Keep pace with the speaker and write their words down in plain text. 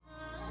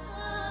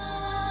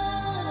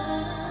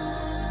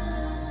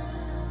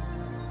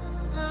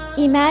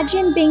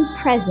Imagine being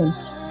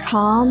present,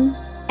 calm,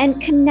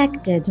 and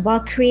connected while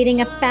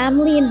creating a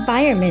family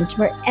environment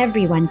where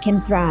everyone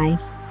can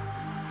thrive.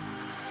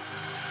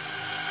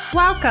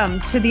 Welcome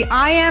to the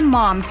I Am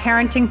Mom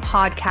Parenting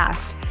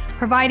Podcast,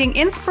 providing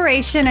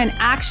inspiration and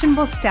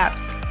actionable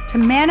steps to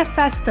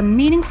manifest the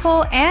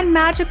meaningful and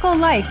magical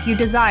life you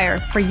desire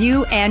for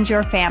you and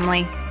your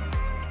family.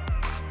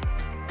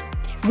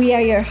 We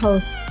are your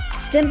hosts,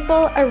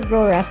 Dimple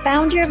Aurora,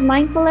 founder of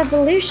Mindful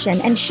Evolution,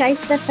 and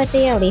Shaista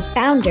Fateh,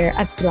 founder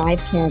of Thrive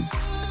Kids.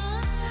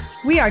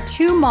 We are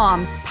two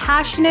moms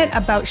passionate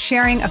about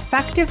sharing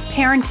effective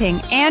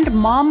parenting and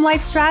mom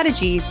life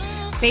strategies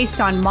based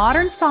on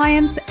modern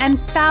science and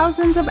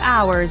thousands of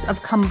hours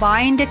of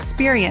combined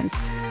experience,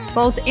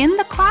 both in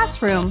the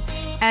classroom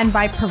and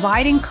by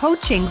providing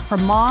coaching for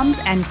moms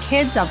and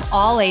kids of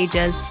all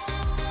ages.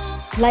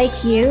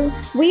 Like you,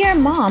 we are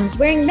moms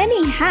wearing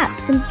many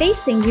hats and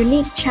facing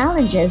unique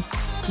challenges,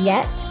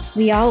 yet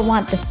we all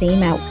want the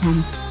same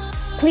outcomes.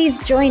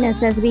 Please join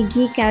us as we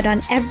geek out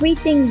on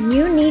everything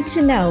you need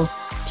to know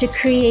to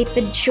create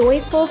the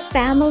joyful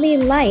family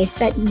life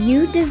that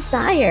you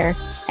desire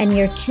and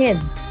your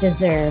kids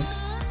deserve.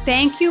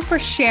 Thank you for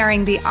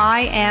sharing the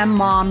I Am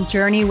Mom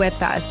journey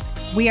with us.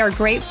 We are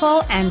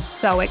grateful and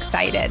so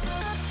excited.